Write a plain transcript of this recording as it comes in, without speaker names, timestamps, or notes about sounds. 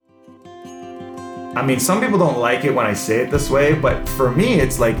I mean, some people don't like it when I say it this way, but for me,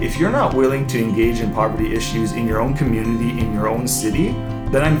 it's like if you're not willing to engage in poverty issues in your own community, in your own city,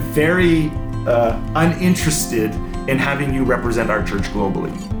 then I'm very uninterested in having you represent our church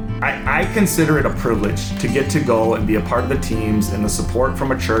globally. I consider it a privilege to get to go and be a part of the teams and the support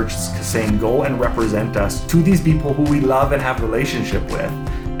from a church saying, go and represent us to these people who we love and have a relationship with.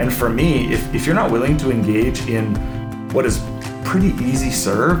 And for me, if you're not willing to engage in what is pretty easy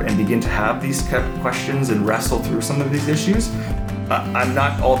serve and begin to have these questions and wrestle through some of these issues, I'm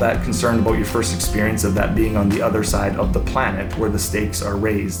not all that concerned about your first experience of that being on the other side of the planet where the stakes are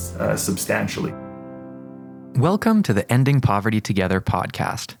raised substantially. Welcome to the Ending Poverty Together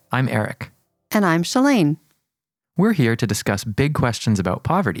podcast. I'm Eric. And I'm Shalane. We're here to discuss big questions about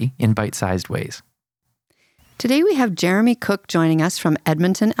poverty in bite-sized ways. Today we have Jeremy Cook joining us from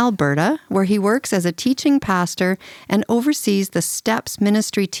Edmonton, Alberta, where he works as a teaching pastor and oversees the STEPS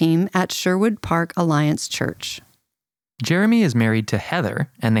ministry team at Sherwood Park Alliance Church. Jeremy is married to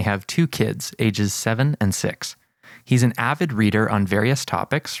Heather, and they have 2 kids, ages 7 and 6. He's an avid reader on various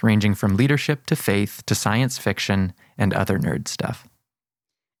topics, ranging from leadership to faith to science fiction and other nerd stuff.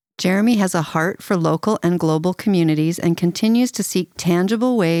 Jeremy has a heart for local and global communities and continues to seek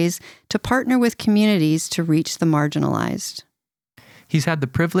tangible ways to partner with communities to reach the marginalized. He's had the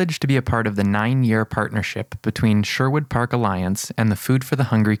privilege to be a part of the 9-year partnership between Sherwood Park Alliance and the Food for the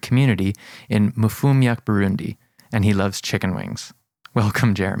Hungry community in Mufumyak, Burundi, and he loves chicken wings.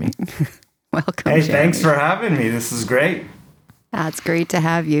 Welcome, Jeremy. Welcome, Hey, Jeremy. thanks for having me. This is great. That's great to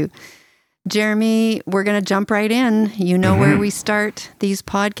have you. Jeremy, we're going to jump right in. You know where we start these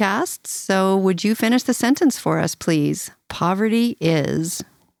podcasts, so would you finish the sentence for us, please? Poverty is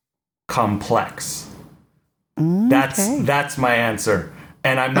complex. Okay. That's my answer.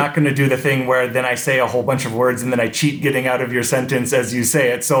 And I'm not going to do the thing where then I say a whole bunch of words and then I cheat getting out of your sentence as you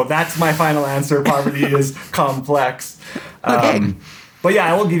say it. So that's my final answer. Poverty is complex. Okay. But yeah,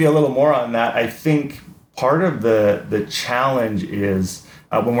 I will give you a little more on that. I think part of the challenge is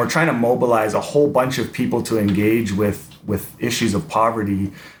when we're trying to mobilize a whole bunch of people to engage with issues of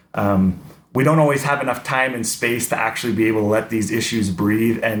poverty, we don't always have enough time and space to actually be able to let these issues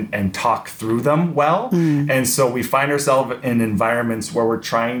breathe and talk through them well. And so we find ourselves in environments where we're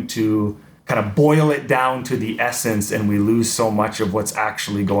trying to kind of boil it down to the essence, and we lose so much of what's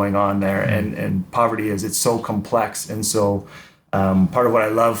actually going on there. And poverty it's so complex. And so part of what I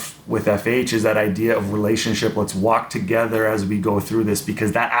love with FH is that idea of relationship. Let's walk together as we go through this,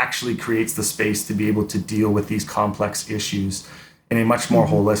 because that actually creates the space to be able to deal with these complex issues in a much more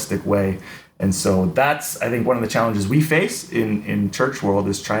holistic way. And so that's, I think, one of the challenges we face in church world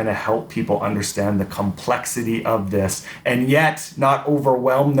is trying to help people understand the complexity of this and yet not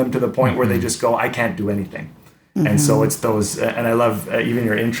overwhelm them to the point where they just go, I can't do anything. And so it's those, and I love even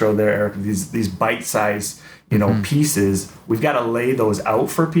your intro there, Eric, these bite-sized pieces. We've got to lay those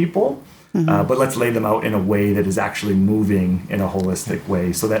out for people, but let's lay them out in a way that is actually moving in a holistic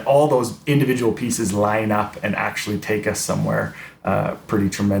way so that all those individual pieces line up and actually take us somewhere pretty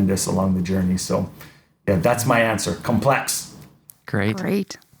tremendous along the journey. So yeah, that's my answer. Complex.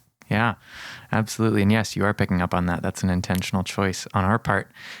 Great. Yeah, absolutely. And yes, you are picking up on that. That's an intentional choice on our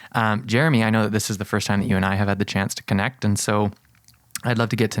part. Jeremy, I know that this is the first time that you and I have had the chance to connect. And so I'd love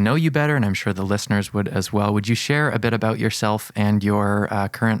to get to know you better, and I'm sure the listeners would as well. Would you share a bit about yourself and your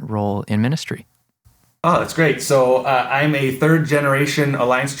current role in ministry? Oh, that's great. So I'm a 3rd-generation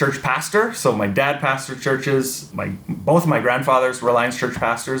Alliance Church pastor. So my dad pastored churches. Both of my grandfathers were Alliance Church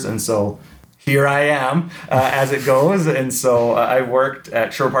pastors. And so here I am as it goes. And so I worked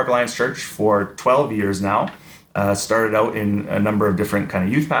at Sherwood Park Alliance Church for 12 years now. Started out in a number of different kind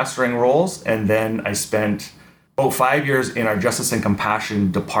of youth pastoring roles. And then I spent 5 years in our Justice and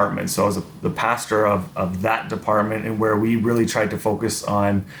Compassion department. So I was the pastor of that department, and where we really tried to focus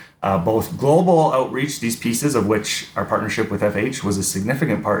on both global outreach, these pieces of which our partnership with FH was a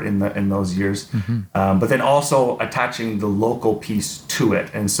significant part in those years, but then also attaching the local piece to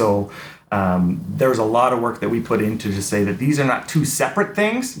it. And so there was a lot of work that we put into to say that these are not two separate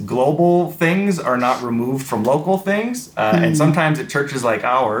things. Global things are not removed from local things. And sometimes at churches like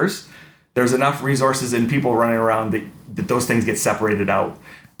ours, there's enough resources and people running around that those things get separated out.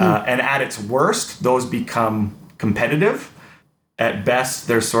 And at its worst, those become competitive. At best,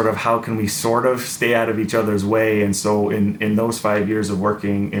 there's sort of how can we sort of stay out of each other's way. And so in those 5 years of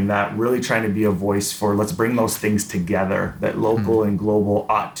working in that, really trying to be a voice for let's bring those things together, that local and global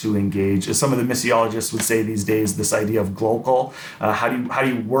ought to engage. As some of the missiologists would say these days, this idea of global, how do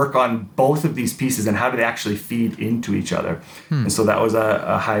you work on both of these pieces and how do they actually feed into each other? And so that was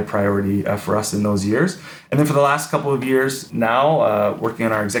a high priority for us in those years. And then for the last couple of years now, working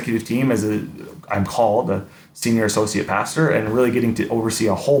on our executive team as a I'm called a senior associate pastor, and really getting to oversee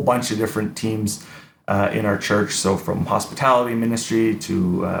a whole bunch of different teams in our church. So from hospitality ministry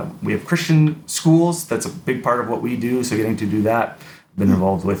to we have Christian schools. That's a big part of what we do. So getting to do that. Been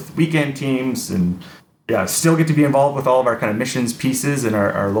involved with weekend teams, and still get to be involved with all of our kind of missions pieces and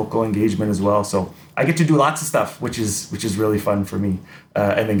our local engagement as well. So I get to do lots of stuff, which is really fun for me,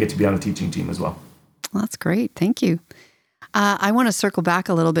 and then get to be on a teaching team as well. Well, that's great. Thank you. I want to circle back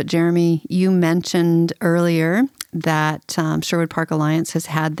a little bit, Jeremy. You mentioned earlier that Sherwood Park Alliance has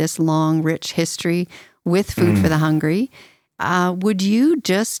had this long, rich history with Food for the Hungry. Would you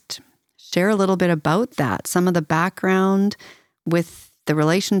just share a little bit about that, some of the background with the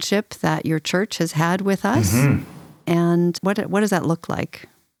relationship that your church has had with us, and what does that look like?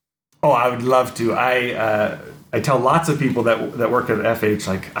 Oh, I would love to. I tell lots of people that work at FH,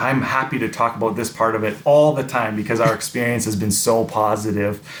 like, I'm happy to talk about this part of it all the time because our experience has been so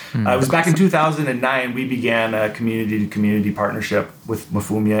positive. It was back in 2009, we began a community-to-community partnership with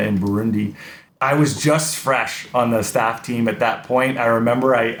Mufumia in Burundi. I was just fresh on the staff team at that point. I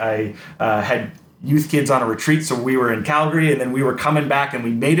remember I had youth kids on a retreat, so we were in Calgary, and then we were coming back, and we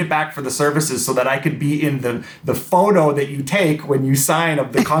made it back for the services so that I could be in the photo that you take when you sign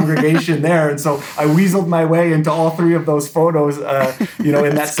of the congregation there. And so I weaseled my way into all three of those photos,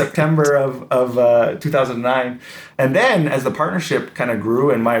 in that September of 2009. And then as the partnership kind of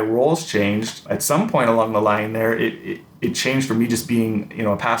grew and my roles changed, at some point along the line there, it changed from me just being,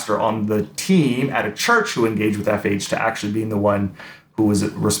 a pastor on the team at a church who engaged with FH to actually being the one who was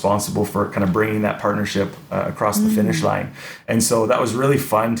responsible for kind of bringing that partnership across the finish line. And so that was really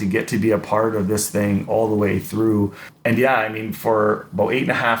fun to get to be a part of this thing all the way through. And for about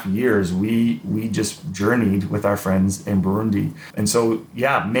 8.5 years, we just journeyed with our friends in Burundi. And so,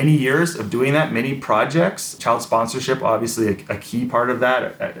 many years of doing that, many projects, child sponsorship, obviously a key part of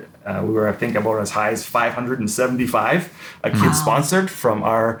that. We were, I think, about as high as 575 kids sponsored from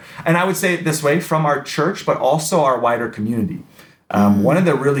and I would say it this way, from our church, but also our wider community. One of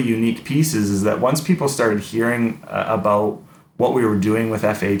the really unique pieces is that once people started hearing about what we were doing with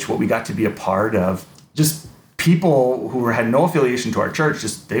FH, what we got to be a part of, just people who had no affiliation to our church,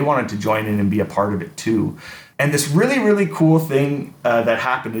 just they wanted to join in and be a part of it too. And this really, really cool thing that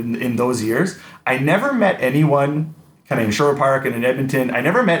happened in those years, I never met anyone kind of in Sherwood Park and in Edmonton. I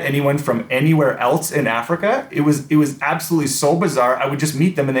never met anyone from anywhere else in Africa. It was absolutely so bizarre. I would just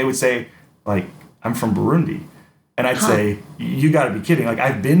meet them and they would say, like, I'm from Burundi. And I'd say, you got to be kidding. Like,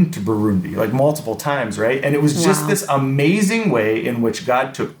 I've been to Burundi, like, multiple times, right? And it was just this amazing way in which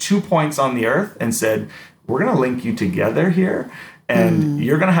God took 2 points on the earth and said, we're going to link you together here. And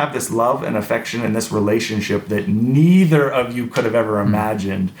you're going to have this love and affection and this relationship that neither of you could have ever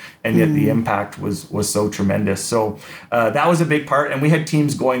imagined. And yet the impact was so tremendous. So that was a big part. And we had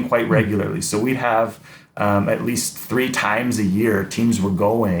teams going quite regularly. So we'd have at least 3 times a year, teams were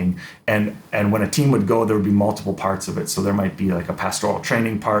going. And when a team would go, there would be multiple parts of it. So there might be like a pastoral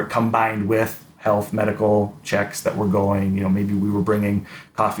training part combined with health, medical checks that were going. Maybe we were bringing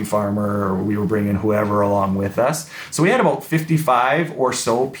Coffee Farmer or we were bringing whoever along with us. So we had about 55 or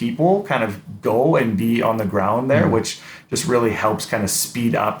so people kind of go and be on the ground there, which just really helps kind of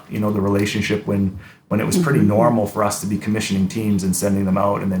speed up, the relationship when it was pretty normal for us to be commissioning teams and sending them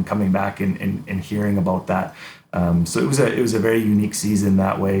out and then coming back and hearing about that. So it was a very unique season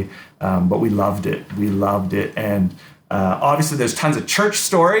that way, but we loved it. We loved it. And obviously there's tons of church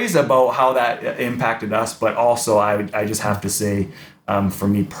stories about how that impacted us, but also I just have to say, for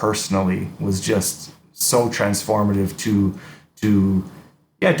me personally, was just so transformative to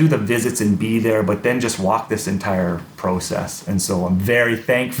do the visits and be there, but then just walk this entire process. And so I'm very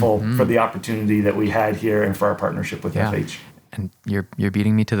thankful for the opportunity that we had here and for our partnership with FH. And you're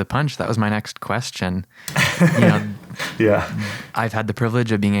beating me to the punch. That was my next question. I've had the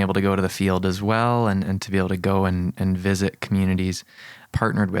privilege of being able to go to the field as well and to be able to go and visit communities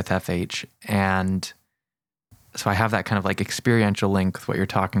partnered with FH. And so I have that kind of like experiential link with what you're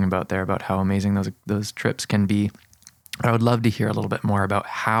talking about there, about how amazing those trips can be. I would love to hear a little bit more about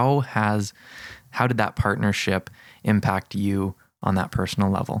how did that partnership impact you on that personal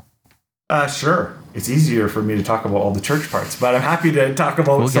level? Sure. It's easier for me to talk about all the church parts, but I'm happy to talk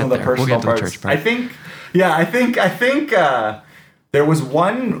about some of the personal parts. The church part. I think there was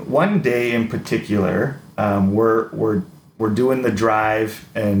one day in particular. We're doing the drive,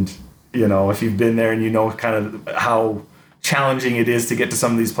 and if you've been there and you know kind of how challenging it is to get to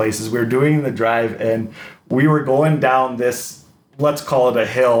some of these places. We're doing the drive, and we were going down this, let's call it a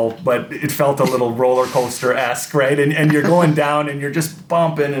hill, but it felt a little roller coaster-esque, right? And you're going down and you're just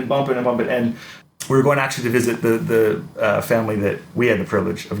bumping and bumping and bumping. And we were going actually to visit the family that we had the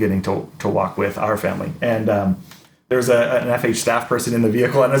privilege of getting to walk with, our family. And there's an FH staff person in the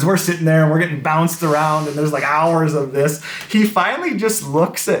vehicle. And as we're sitting there and we're getting bounced around and there's like hours of this, he finally just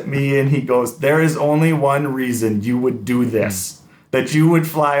looks at me and he goes, there is only one reason you would do this, that you would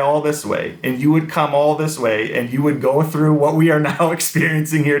fly all this way and you would come all this way and you would go through what we are now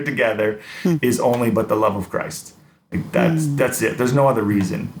experiencing here together is only but the love of Christ. Like that's it. There's no other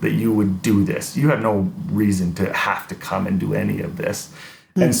reason that you would do this. You have no reason to have to come and do any of this.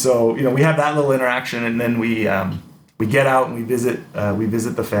 And so, we have that little interaction, and then we get out and we visit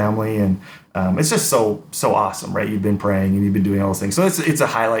the family, and it's just so awesome, right? You've been praying and you've been doing all those things. So it's a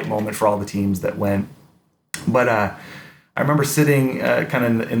highlight moment for all the teams that went. But I remember sitting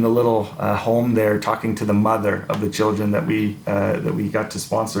kind of in the little home there, talking to the mother of the children that we got to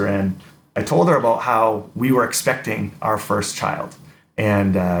sponsor, and I told her about how we were expecting our first child.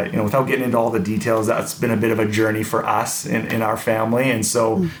 And, without getting into all the details, that's been a bit of a journey for us in our family. And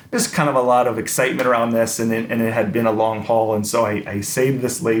so there's kind of a lot of excitement around this, and it had been a long haul. And so I saved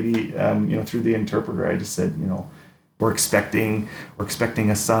this lady, through the interpreter. I just said, we're expecting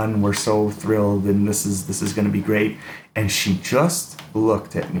a son. We're so thrilled, and this is going to be great. And she just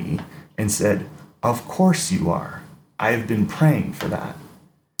looked at me and said, of course you are. I've been praying for that.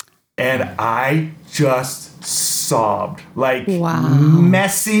 And I just sobbed, like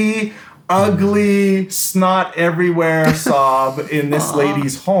messy, ugly, snot everywhere sob in this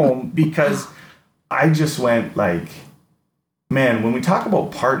lady's home, because I just went like, man, when we talk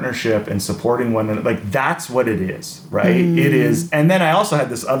about partnership and supporting one another, like that's what it is, right? It is. And then I also had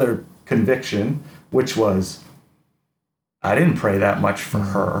this other conviction, which was I didn't pray that much for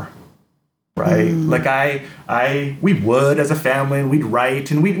her. Right. Like we would as a family, and we'd write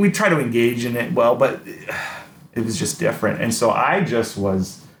and we'd try to engage in it well, but it was just different. And so I just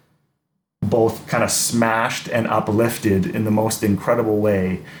was both kind of smashed and uplifted in the most incredible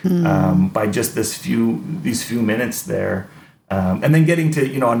way by just these few minutes there. And then getting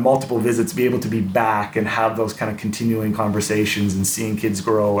to, on multiple visits, be able to be back and have those kind of continuing conversations and seeing kids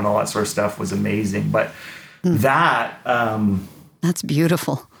grow and all that sort of stuff was amazing. But that's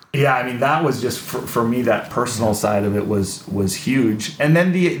beautiful. Yeah, I mean, that was just for me, that personal side of it was huge. And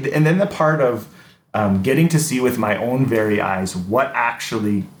then the part of getting to see with my own very eyes what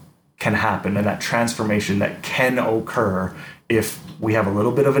actually can happen and that transformation that can occur if we have a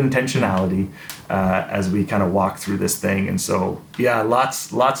little bit of intentionality as we kind of walk through this thing. And so, yeah,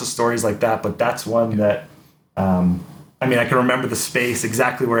 lots of stories like that. But that's one that, I can remember the space,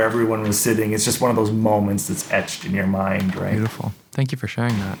 exactly where everyone was sitting. It's just one of those moments that's etched in your mind, right? Beautiful. Thank you for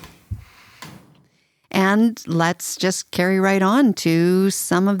sharing that. And let's just carry right on to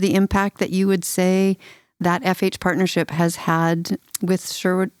some of the impact that you would say that FH partnership has had with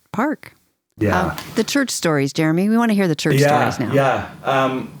Sherwood Park. Yeah. The church stories, Jeremy. We want to hear the church stories now. Yeah.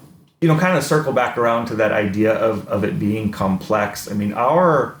 Kind of circle back around to that idea of it being complex. I mean,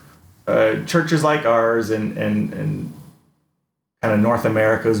 our churches like ours and kind of North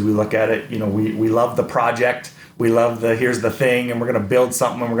America, as we look at it, we love the project. We love here's the thing, and we're going to build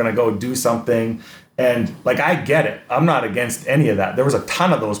something, and we're going to go do something. And like, I get it. I'm not against any of that. There was a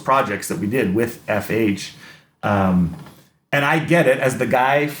ton of those projects that we did with FH. And I get it as the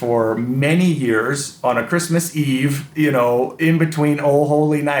guy for many years on a Christmas Eve, in between Oh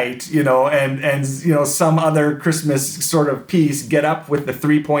Holy Night, and some other Christmas sort of piece, get up with the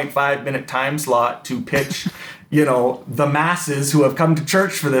 3.5 minute time slot to pitch, the masses who have come to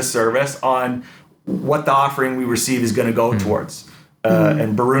church for this service on what the offering we receive is going to go towards.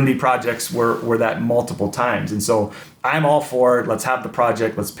 And Burundi projects were that multiple times. And so I'm all for it. Let's have the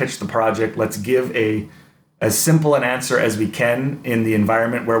project. Let's pitch the project. Let's give as simple an answer as we can in the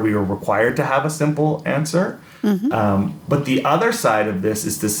environment where we were required to have a simple answer. But the other side of this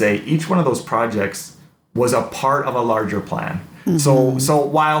is to say each one of those projects was a part of a larger plan. So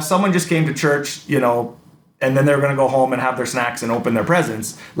while someone just came to church, and then they were going to go home and have their snacks and open their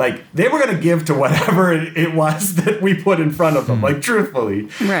presents, like they were going to give to whatever it was that we put in front of them, like truthfully.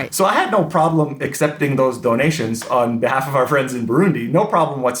 Right. So I had no problem accepting those donations on behalf of our friends in Burundi, no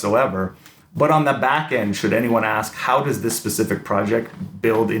problem whatsoever. But on the back end, should anyone ask, how does this specific project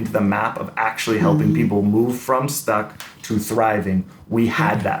build into the map of actually helping people move from stuck to thriving? We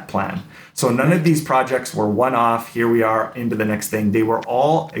had that plan. So none of these projects were one-off, here we are, into the next thing. They were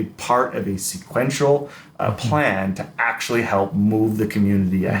all a part of a sequential plan to actually help move the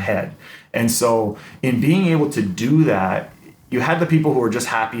community ahead. And so in being able to do that, you had the people who were just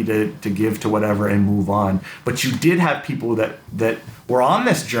happy to give to whatever and move on. But you did have people that were on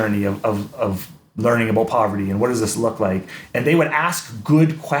this journey of learning about poverty and what does this look like? And they would ask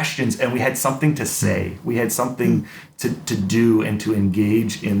good questions, and we had something to say. We had something to do and to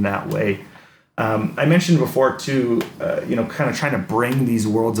engage in that way. I mentioned before too, kind of trying to bring these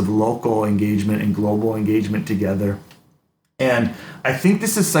worlds of local engagement and global engagement together. And I think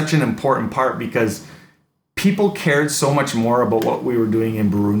this is such an important part because people cared so much more about what we were doing in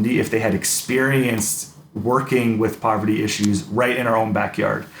Burundi if they had experienced working with poverty issues right in our own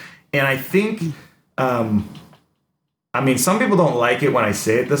backyard. And I think, some people don't like it when I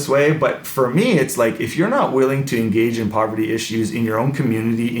say it this way, but for me, it's like, if you're not willing to engage in poverty issues in your own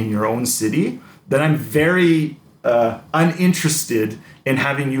community, in your own city, then I'm very uninterested in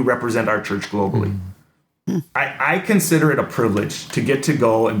having you represent our church globally. I consider it a privilege to get to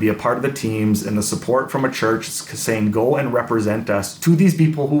go and be a part of the teams and the support from a church saying, go and represent us to these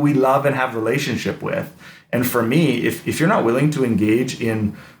people who we love and have relationship with. And for me, if you're not willing to engage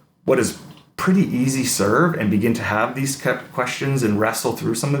in what is pretty easy serve and begin to have these questions and wrestle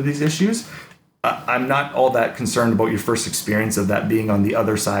through some of these issues, I'm not all that concerned about your first experience of that being on the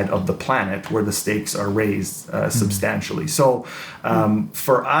other side of the planet where the stakes are raised substantially. So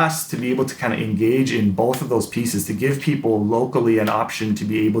for us to be able to kind of engage in both of those pieces, to give people locally an option to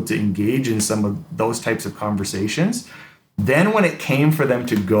be able to engage in some of those types of conversations, then when it came for them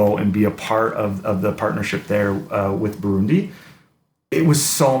to go and be a part of the partnership there with Burundi, it was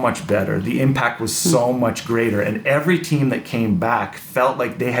so much better. The impact was so much greater. And every team that came back felt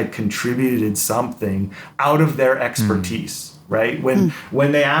like they had contributed something out of their expertise, right?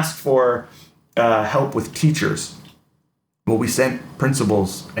 When they asked for help with teachers, well, we sent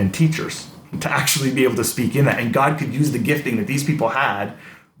principals and teachers to actually be able to speak in that. And God could use the gifting that these people had.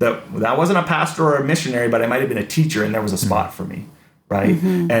 That wasn't a pastor or a missionary, but I might have been a teacher, and there was a spot for me. Right.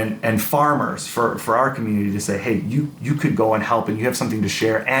 And farmers for our community to say, hey, you could go and help, and you have something to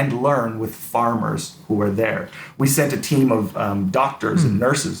share and learn with farmers who were there. We sent a team of doctors and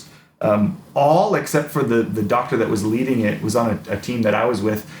nurses, all except for the doctor that was leading it was on a team that I was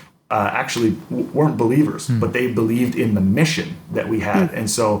with, actually weren't believers, but they believed in the mission that we had. And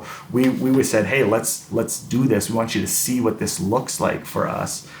so we said, hey, let's do this. We want you to see what this looks like for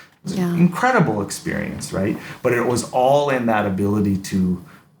us. It was an incredible experience, right? But it was all in that ability to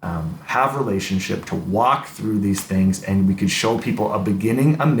have relationship, to walk through these things, and we could show people a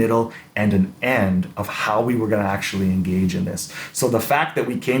beginning, a middle, and an end of how we were going to actually engage in this. So the fact that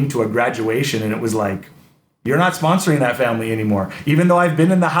we came to a graduation and it was like, you're not sponsoring that family anymore, even though I've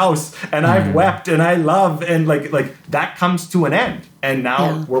been in the house and I've wept and I love, and like that comes to an end. And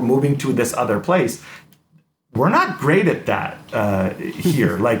now we're moving to this other place. We're not great at that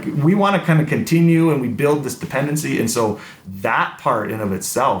here. Like, we want to kind of continue and we build this dependency. And so that part in of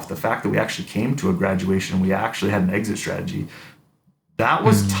itself, the fact that we actually came to a graduation, we actually had an exit strategy, that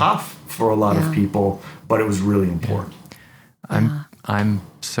was tough for a lot of people, but it was really important. I'm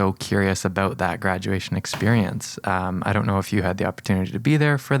so curious about that graduation experience. I don't know if you had the opportunity to be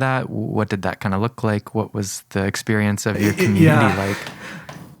there for that. What did that kind of look like? What was the experience of your community like?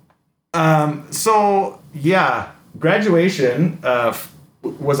 Graduation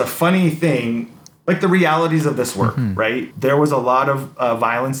was a funny thing, like the realities of this work, right? There was a lot of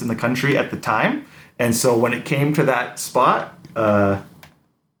violence in the country at the time. And so when it came to that spot,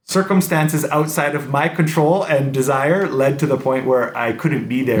 circumstances outside of my control and desire led to the point where I couldn't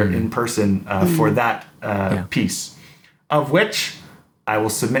be there in person for that piece, of which I will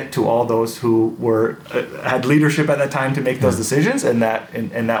submit to all those who were had leadership at that time to make those decisions, and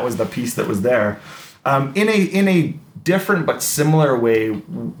that was the piece that was there. In a different but similar way,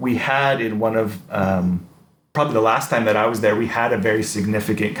 we had in one of probably the last time that I was there, we had a very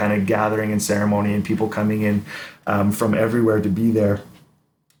significant kind of gathering and ceremony, and people coming in from everywhere to be there,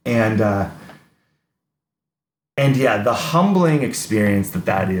 and the humbling experience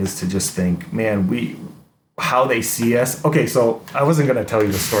that is to just think, man, how they see us. Okay, so I wasn't going to tell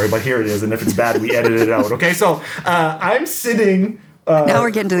you the story, but here it is. And if it's bad, we edit it out. Okay, so I'm sitting. Now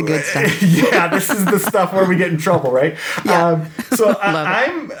we're getting to the good stuff. This is the stuff where we get in trouble, right? Yeah.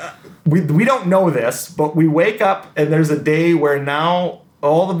 We don't know this, but we wake up and there's a day where now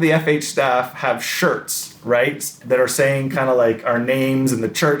all of the FH staff have shirts, right, that are saying kind of like our names and the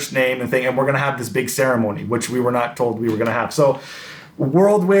church name and thing, and we're going to have this big ceremony, which we were not told we were going to have. So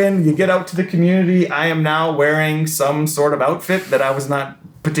whirlwind, you get out to the community. I am now wearing some sort of outfit that I was not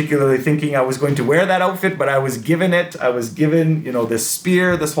particularly thinking I was going to wear that outfit, but I was given it. I was given, this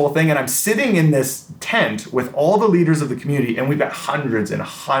spear, this whole thing, and I'm sitting in this tent with all the leaders of the community, and we've got hundreds and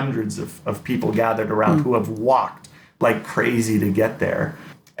hundreds of people gathered around who have walked like crazy to get there.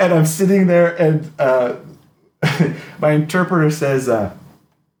 And I'm sitting there, and my interpreter says,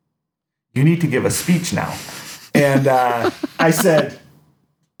 you need to give a speech now. And I said,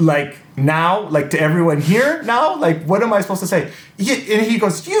 like, now, like, to everyone here now, like, what am I supposed to say? And he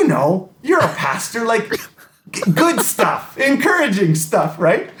goes, you're a pastor, like, good stuff, encouraging stuff,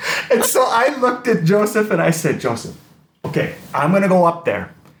 right? And so I looked at Joseph and I said, Joseph, okay, I'm going to go up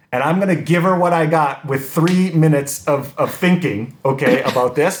there and I'm going to give her what I got with 3 minutes of thinking, okay,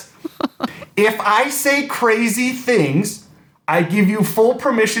 about this. If I say crazy things, I give you full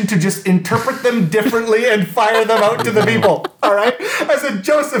permission to just interpret them differently and fire them out to the people. All right? I said,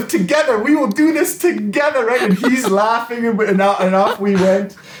 Joseph, together, we will do this together, right? And he's laughing, and off we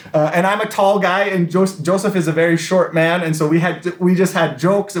went. And I'm a tall guy, and Joseph is a very short man. And so we just had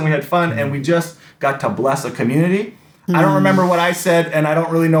jokes and we had fun, and we just got to bless a community. I don't remember what I said, and I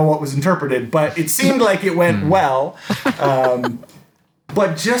don't really know what was interpreted, but it seemed like it went well.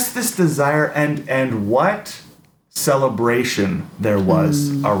 But just this desire and what celebration there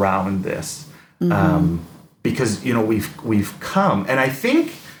was around this, because we've come, and I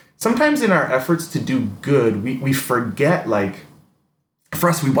think sometimes in our efforts to do good, we forget, like, for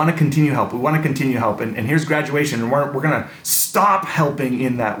us, we want to continue help, and here's graduation, and we're gonna stop helping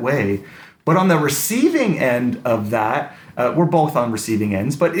in that way. But on the receiving end of that, we're both on receiving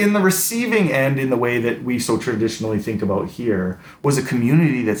ends, but in the receiving end, in the way that we so traditionally think about here, was a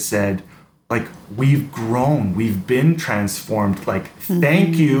community that said, like, we've grown, we've been transformed, like,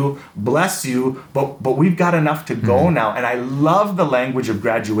 thank you, bless you, but we've got enough to go now. And I love the language of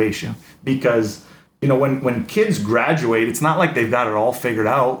graduation, because, when kids graduate, it's not like they've got it all figured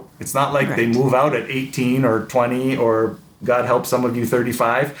out. It's not like they move out at 18 or 20 or, God help some of you,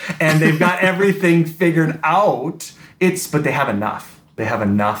 35, and they've got everything figured out. But they have enough. They have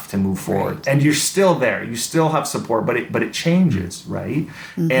enough to move forward. Right. And you're still there. You still have support, but it changes, right?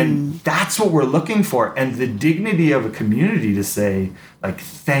 And that's what we're looking for. And the dignity of a community to say, like,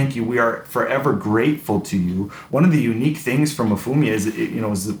 thank you. We are forever grateful to you. One of the unique things from Mufumia is,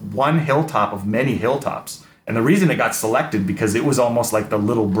 is one hilltop of many hilltops. And the reason it got selected, because it was almost like the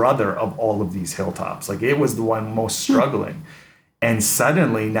little brother of all of these hilltops. Like, it was the one most struggling. And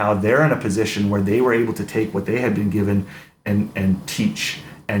suddenly now they're in a position where they were able to take what they had been given and teach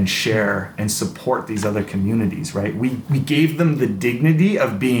and share and support these other communities, right? We gave them the dignity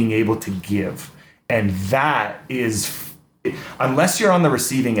of being able to give. And that is, unless you're on the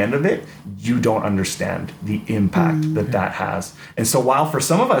receiving end of it, you don't understand the impact that has. And so while for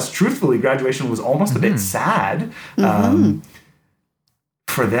some of us, truthfully, graduation was almost a bit sad,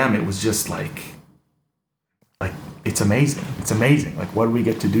 for them it was just like, it's amazing. It's amazing. Like, what do we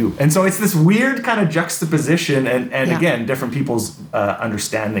get to do? And so it's this weird kind of juxtaposition, and again, different people's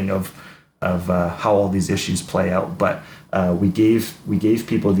understanding of how all these issues play out. But we gave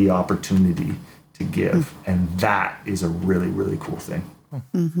people the opportunity to give, and that is a really, really cool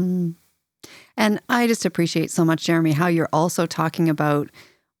thing. And I just appreciate so much, Jeremy, how you're also talking about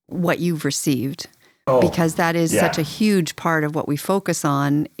what you've received. Because that is such a huge part of what we focus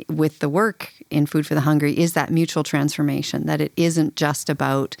on with the work in Food for the Hungry, is that mutual transformation, that it isn't just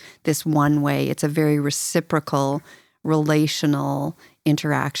about this one way. It's a very reciprocal, relational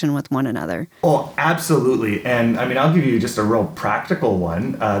interaction with one another. Oh, absolutely. And I mean, I'll give you just a real practical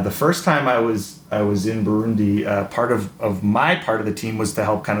one. The first time I was in Burundi, part of my part of the team was to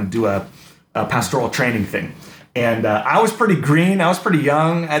help kind of do a pastoral training thing. And I was pretty green. I was pretty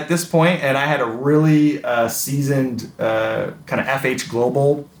young at this point, and I had a really seasoned kind of FH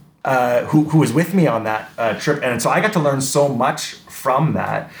Global who was with me on that trip. And so I got to learn so much from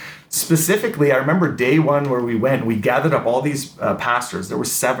that. Specifically, I remember day one where we gathered up all these pastors. There were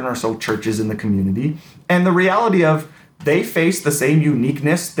 7 or so churches in the community. And the reality of, they face the same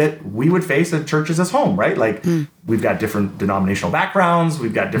uniqueness that we would face at churches as home, right? Like, we've got different denominational backgrounds,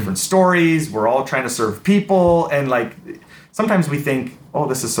 we've got different stories, we're all trying to serve people, and like, sometimes we think, oh,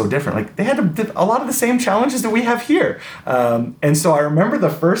 this is so different. Like, they had a lot of the same challenges that we have here. And so I remember the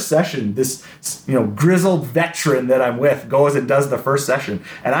first session, this, grizzled veteran that I'm with goes and does the first session,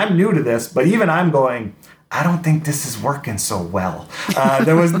 and I'm new to this, but even I'm going, I don't think this is working so well.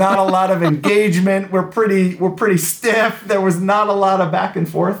 There was not a lot of engagement. We're pretty stiff. There was not a lot of back and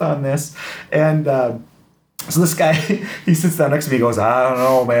forth on this. And so this guy, he sits down next to me and goes, I don't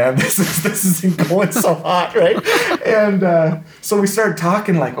know, man, this isn't going so hot, right? And so we started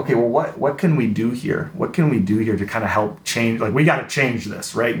talking like, okay, well, what can we do here? What can we do here to kind of help change? Like, we got to change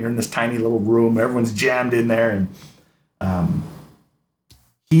this, right? You're in this tiny little room. Everyone's jammed in there. And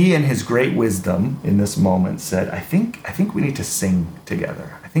he, in his great wisdom in this moment, said, I think we need to sing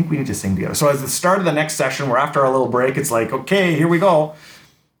together. I think we need to sing together. So as the start of the next session, we're after our little break, it's like, okay, here we go.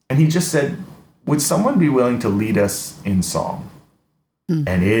 And he just said, would someone be willing to lead us in song?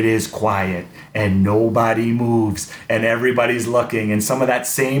 and it is quiet and nobody moves and everybody's looking. And some of that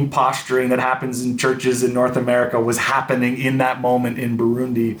same posturing that happens in churches in North America was happening in that moment in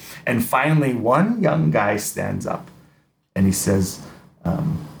Burundi. And finally, one young guy stands up and he says,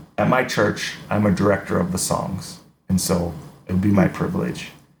 at my church, I'm a director of the songs. And so it would be my privilege.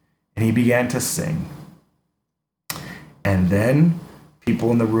 And he began to sing. And then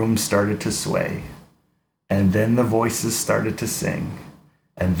people in the room started to sway. And then the voices started to sing.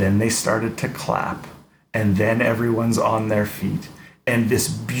 And then they started to clap. And then everyone's on their feet. And this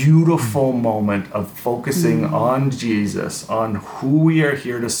beautiful moment of focusing on Jesus, on who we are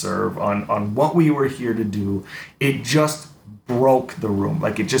here to serve, on what we were here to do, it just broke the room.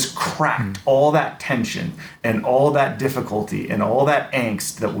 Like it just cracked all that tension and all that difficulty and all that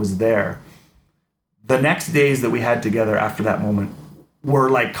angst that was there. The next days that we had together after that moment were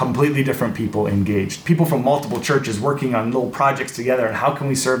like completely different people engaged. People from multiple churches working on little projects together and how can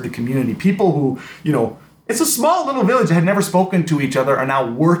we serve the community. People who, you know, it's a small little village that had never spoken to each other are now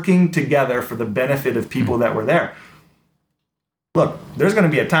working together for the benefit of people that were there. Look, there's going to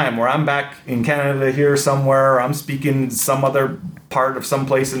be a time where I'm back in Canada here somewhere, or I'm speaking some other part of some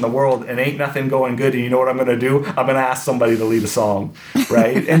place in the world and ain't nothing going good. And you know what I'm going to do? I'm going to ask somebody to lead a song,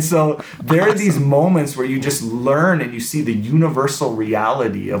 right? And so there are these moments where you just learn and you see the universal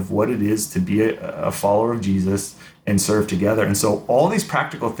reality of what it is to be a follower of Jesus and serve together. And so all these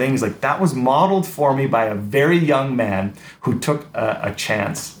practical things, like that was modeled for me by a very young man who took a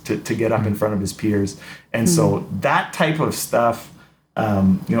chance to get up in front of his peers. And so that type of stuff,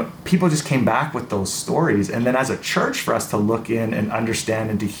 you know, people just came back with those stories. And then as a church, for us to look in and understand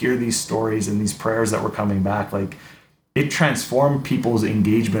and to hear these stories and these prayers that were coming back, like it transformed people's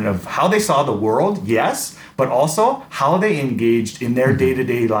engagement of how they saw the world, yes, but also how they engaged in their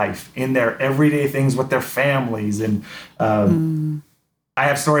day-to-day life, in their everyday things with their families. And I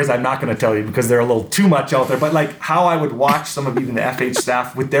have stories I'm not going to tell you because they're a little too much out there, but like how I would watch some of even the FH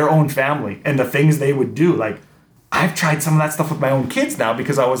staff with their own family and the things they would do. Like I've tried some of that stuff with my own kids now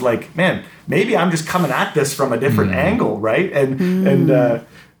because I was like, man, maybe I'm just coming at this from a different angle, right? And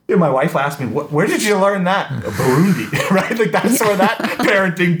my wife asked me, where did you learn that? Burundi, right? Like that's where that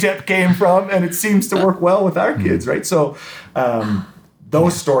parenting tip came from, and it seems to work well with our kids, right? So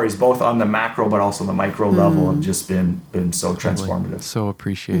those stories, both on the macro but also the micro level, have just been so transformative. So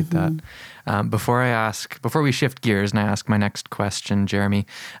appreciate that. Before we shift gears and I ask my next question, Jeremy,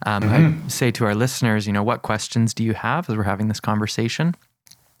 I say to our listeners, you know, what questions do you have as we're having this conversation?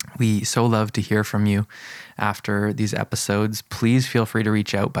 We so love to hear from you after these episodes. Please feel free to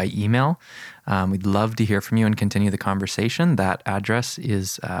reach out by email. We'd love to hear from you and continue the conversation. That address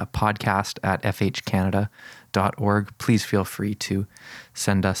is podcast@fhcanada.org. Please feel free to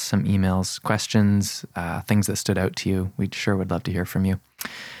send us some emails, questions, things that stood out to you. We sure would love to hear from you.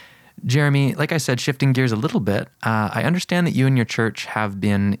 Jeremy, like I said, shifting gears a little bit, I understand that you and your church have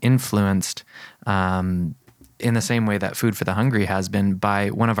been influenced in the same way that Food for the Hungry has been by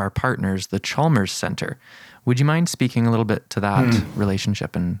one of our partners, the Chalmers Center. Would you mind speaking a little bit to that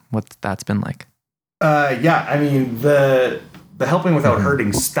relationship and what that's been like? Yeah, I mean, the helping without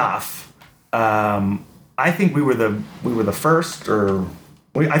hurting stuff. I think we were the first,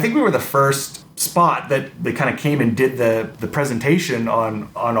 I think we were the first spot that they kind of came and did the presentation on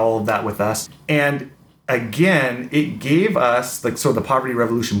all of that with us. And again, it gave us like sort of the Poverty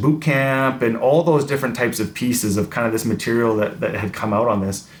Revolution Boot Camp and all those different types of pieces of kind of this material that had come out on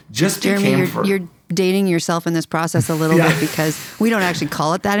this. Just Jeremy, you're dating yourself in this process a little bit because we don't actually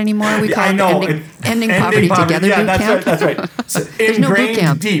call it that anymore. We call it Ending Poverty Together Boot Camp. That's right. So There's no boot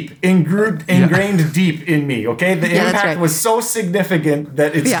camp. Ingrained deep in me, okay? The impact was so significant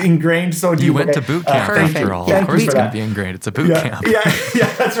that it's ingrained so deep. You went to boot camp after all. Of course it's going to be ingrained. It's a boot camp. Yeah,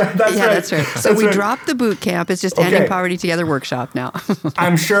 that's right. That's right. So we dropped the boot camp. It's just Ending Poverty Together workshop now.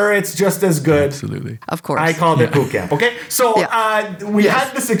 I'm sure it's just as good. Absolutely. Of course. I called it boot camp, okay? So we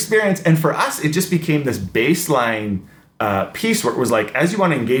had this experience, and for us, it just became this baseline piece where it was like, as you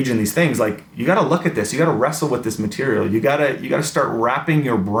want to engage in these things, like you got to look at this, you got to wrestle with this material, you got to start wrapping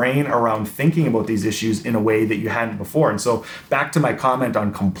your brain around thinking about these issues in a way that you hadn't before. And so back to my comment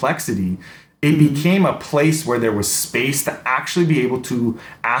on complexity, it became a place where there was space to actually be able to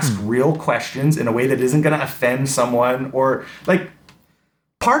ask real questions in a way that isn't going to offend someone. Or like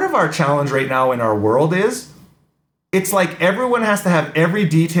part of our challenge right now in our world is it's like everyone has to have every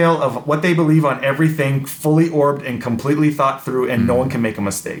detail of what they believe on everything fully orbed and completely thought through, and no one can make a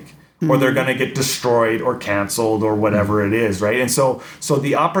mistake, or they're going to get destroyed or canceled or whatever it is, right? And so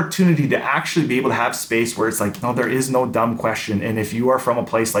the opportunity to actually be able to have space where it's like, no, there is no dumb question. And if you are from a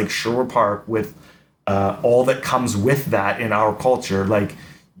place like Sherwood Park with all that comes with that in our culture, like,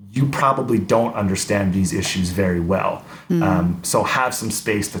 you probably don't understand these issues very well. So have some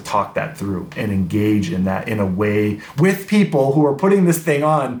space to talk that through and engage in that in a way with people who are putting this thing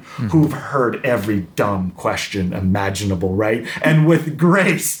on, who've heard every dumb question imaginable, right? And with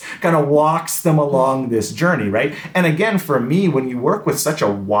grace kind of walks them along this journey, right? And again, for me, when you work with such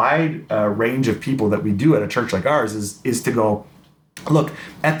a wide range of people that we do at a church like ours, is to go, look,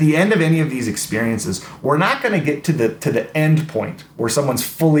 at the end of any of these experiences, we're not going to get to the end point where someone's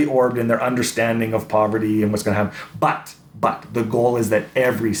fully orbed in their understanding of poverty and what's going to happen. But the goal is that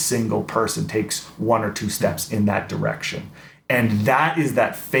every single person takes one or two steps in that direction. And that is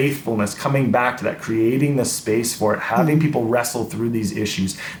that faithfulness, coming back to that, creating the space for it, having people wrestle through these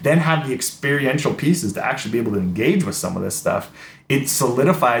issues, then have the experiential pieces to actually be able to engage with some of this stuff. It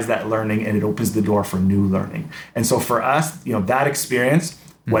solidifies that learning and it opens the door for new learning. And so for us, that experience,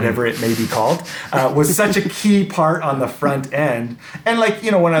 whatever it may be called, was such a key part on the front end. And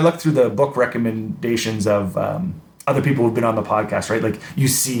when I look through the book recommendations of other people who've been on the podcast, right? Like you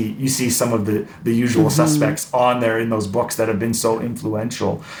see some of the usual suspects on there in those books that have been so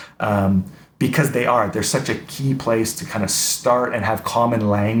influential, because they're such a key place to kind of start and have common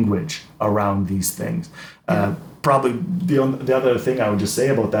language around these things. Probably the other thing I would just say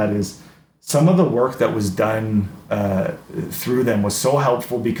about that is some of the work that was done through them was so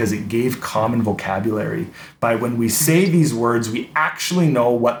helpful because it gave common vocabulary. By when we say these words, we actually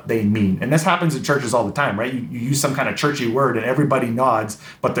know what they mean. And this happens in churches all the time, right? You use some kind of churchy word and everybody nods,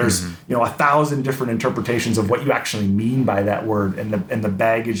 but there's 1,000 different interpretations of what you actually mean by that word and the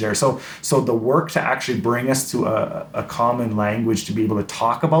baggage there. So the work to actually bring us to a common language to be able to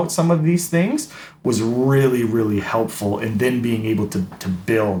talk about some of these things was really, really helpful, and then being able to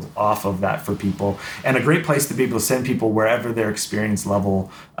build off of that for people, and a great place to be able to send people wherever their experience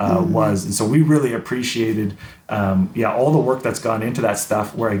level was. And so we really appreciated all the work that's gone into that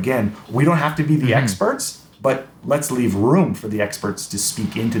stuff, where again, we don't have to be the experts, but let's leave room for the experts to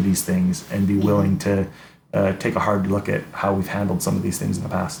speak into these things and be willing to take a hard look at how we've handled some of these things in the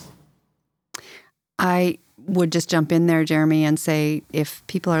past. I would just jump in there, Jeremy, and say, if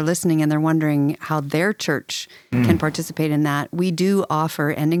people are listening and they're wondering how their church can participate in that, we do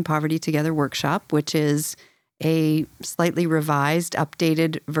offer Ending Poverty Together workshop, which is a slightly revised,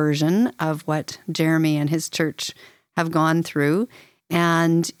 updated version of what Jeremy and his church have gone through.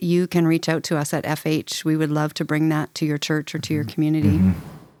 And you can reach out to us at FH. We would love to bring that to your church or to your community.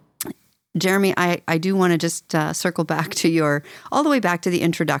 Jeremy, I do want to just circle back to all the way back to the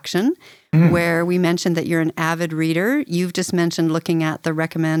introduction, where we mentioned that you're an avid reader. You've just mentioned looking at the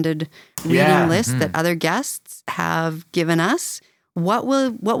recommended reading list that other guests have given us. What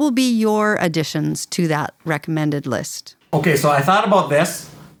will be your additions to that recommended list? Okay, so I thought about this.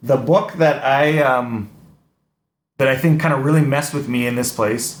 The book that I think kind of really messed with me in this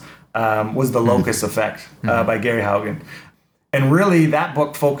place was The Locus Effect by Gary Haugen. And really, that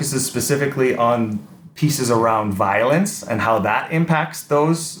book focuses specifically on pieces around violence and how that impacts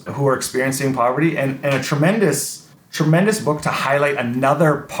those who are experiencing poverty, and a tremendous book to highlight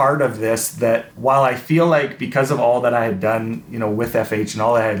another part of this, that while I feel like because of all that I had done, with FH and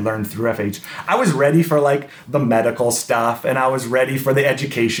all that I had learned through FH, I was ready for the medical stuff, and I was ready for the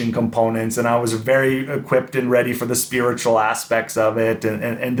education components, and I was very equipped and ready for the spiritual aspects of it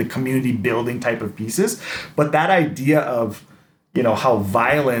and the community building type of pieces. But that idea of, how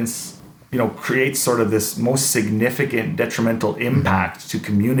violence creates sort of this most significant detrimental impact to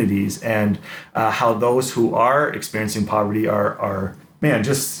communities, and how those who are experiencing poverty are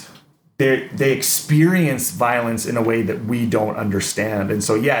they experience violence in a way that we don't understand. And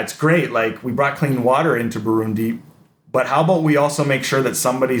so, it's great. We brought clean water into Burundi, but how about we also make sure that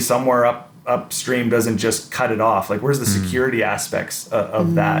somebody somewhere upstream doesn't just cut it off? Where's the security aspects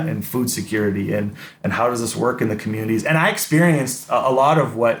of that, and food security, and how does this work in the communities? And I experienced a lot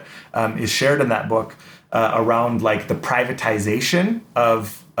of what is shared in that book around the privatization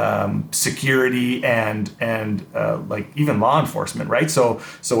of security and even law enforcement, right? So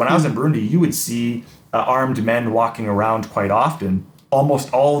when I was in Burundi, you would see armed men walking around quite often,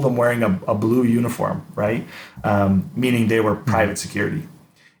 almost all of them wearing a blue uniform, right? Meaning they were private security.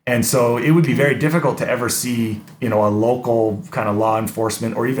 And so it would be very difficult to ever see, a local kind of law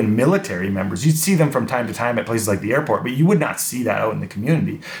enforcement or even military members. You'd see them from time to time at places like the airport, but you would not see that out in the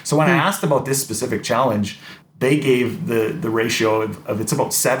community. So when I asked about this specific challenge, they gave the ratio of it's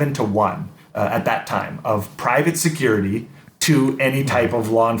about 7 to 1 at that time of private security to any type of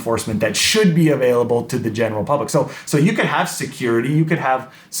law enforcement that should be available to the general public. So you could have security, you could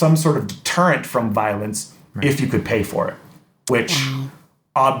have some sort of deterrent from violence if you could pay for it, which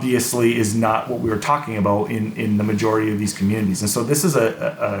obviously is not what we were talking about in the majority of these communities. And so this is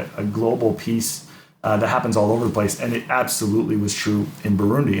a global piece that happens all over the place, and it absolutely was true in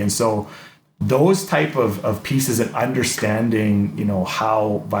Burundi. And so those type of pieces and understanding,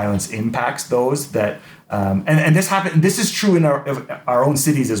 how violence impacts those that, and this happened. This is true in our own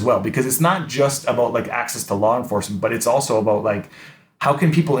cities as well, because it's not just about like access to law enforcement, but it's also about like how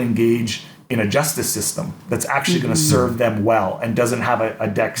can people engage in a justice system that's actually going to serve them well and doesn't have a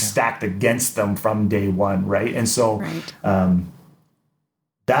deck stacked against them from day one, right? And so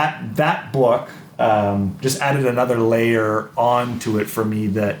that book just added another layer onto it for me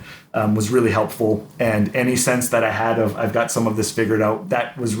that was really helpful. And any sense that I had of I've got some of this figured out,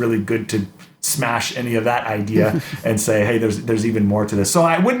 that was really good to smash any of that idea and say, hey, there's even more to this. So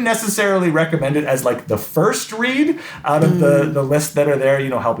I wouldn't necessarily recommend it as like the first read out of the list that are there,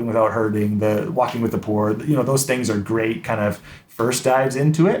 Helping Without Hurting, the Walking with the Poor, those things are great kind of first dives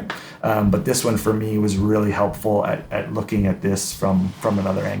into it. But this one for me was really helpful at looking at this from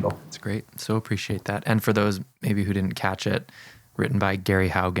another angle. That's great. So appreciate that. And for those maybe who didn't catch it, written by Gary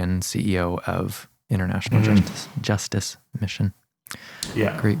Haugen, CEO of International Justice Mission.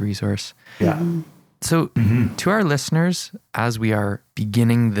 Yeah. Great resource. Yeah. So to our listeners, as we are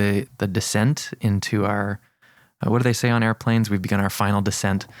beginning the descent into our, what do they say on airplanes? We've begun our final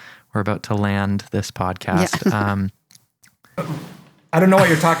descent. We're about to land this podcast. Yeah. I don't know what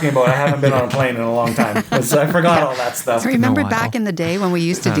you're talking about. I haven't been on a plane in a long time. I forgot all that stuff. Remember back in the day when we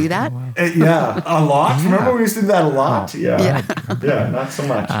used to do that? A lot. Yeah. Remember we used to do that a lot? Yeah, not so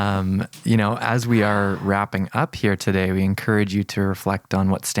much. As we are wrapping up here today, we encourage you to reflect on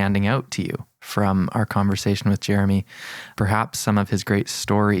what's standing out to you from our conversation with Jeremy. Perhaps some of his great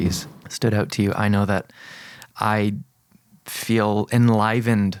stories stood out to you. I know that I feel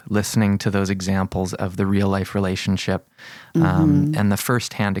enlivened listening to those examples of the real life relationship and the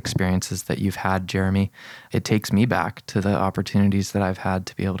firsthand experiences that you've had, Jeremy. It takes me back to the opportunities that I've had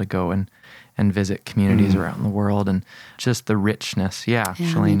to be able to go and visit communities around the world, and just the richness.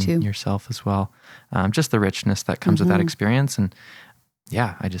 Shalane, yourself as well. Just the richness that comes with that experience. And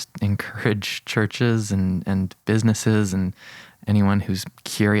I just encourage churches and businesses and anyone who's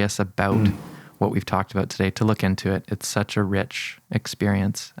curious about what we've talked about today to look into it. It's such a rich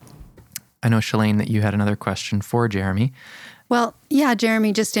experience. I know, Shalane, that you had another question for Jeremy. Well,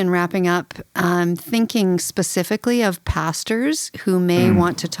 Jeremy, just in wrapping up, thinking specifically of pastors who may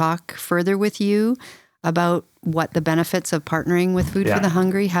want to talk further with you about what the benefits of partnering with Food for the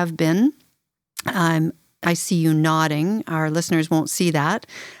Hungry have been. I see you nodding. Our listeners won't see that.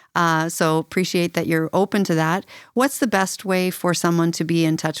 So appreciate that you're open to that. What's the best way for someone to be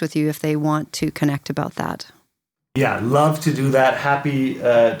in touch with you if they want to connect about that? Yeah, love to do that. Happy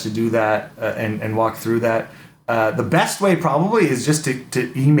to do that and walk through that. The best way probably is just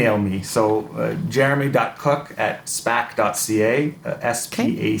to email me. So jeremy.cook@spac.ca,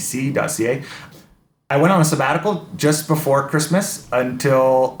 spac.ca. I went on a sabbatical just before Christmas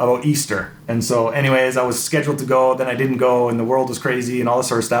until about Easter. And so anyways, I was scheduled to go, then I didn't go, and the world was crazy and all this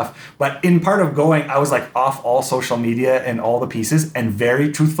sort of stuff. But in part of going, I was like off all social media and all the pieces. And very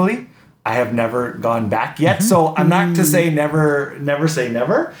truthfully, I have never gone back yet. So I'm not to say never say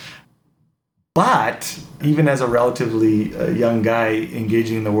never. But even as a relatively young guy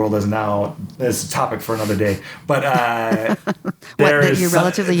engaging in the world as now, it's a topic for another day. But that you're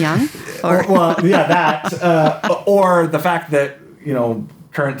relatively young? Or? Or the fact that,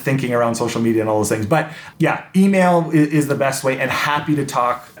 current thinking around social media and all those things. But email is the best way, and happy to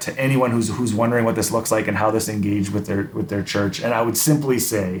talk to anyone who's wondering what this looks like and how this engaged with their church. And I would simply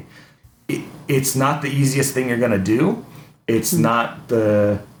say, it's not the easiest thing you're going to do. It's not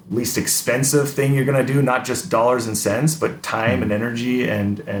the least expensive thing you're going to do, not just dollars and cents, but time and energy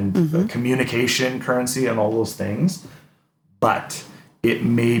and communication currency and all those things. But it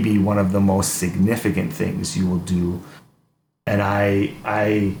may be one of the most significant things you will do. And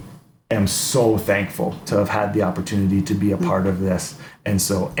I am so thankful to have had the opportunity to be a part of this. And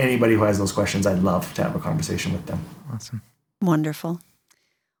so anybody who has those questions, I'd love to have a conversation with them. Awesome. Wonderful.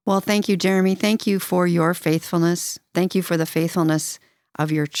 Well, thank you, Jeremy. Thank you for your faithfulness. Thank you for the faithfulness of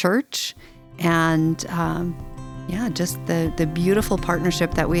your church, and just the beautiful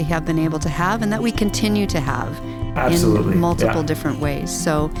partnership that we have been able to have and that we continue to have in multiple different ways.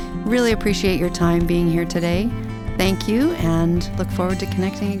 So really appreciate your time being here today. Thank you, and look forward to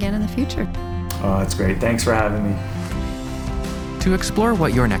connecting again in the future. Oh, that's great. Thanks for having me. To explore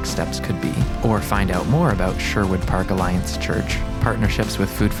what your next steps could be, or find out more about Sherwood Park Alliance Church, partnerships with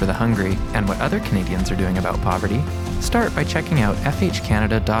Food for the Hungry, and what other Canadians are doing about poverty, start by checking out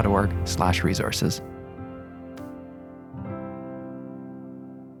fhcanada.org/resources.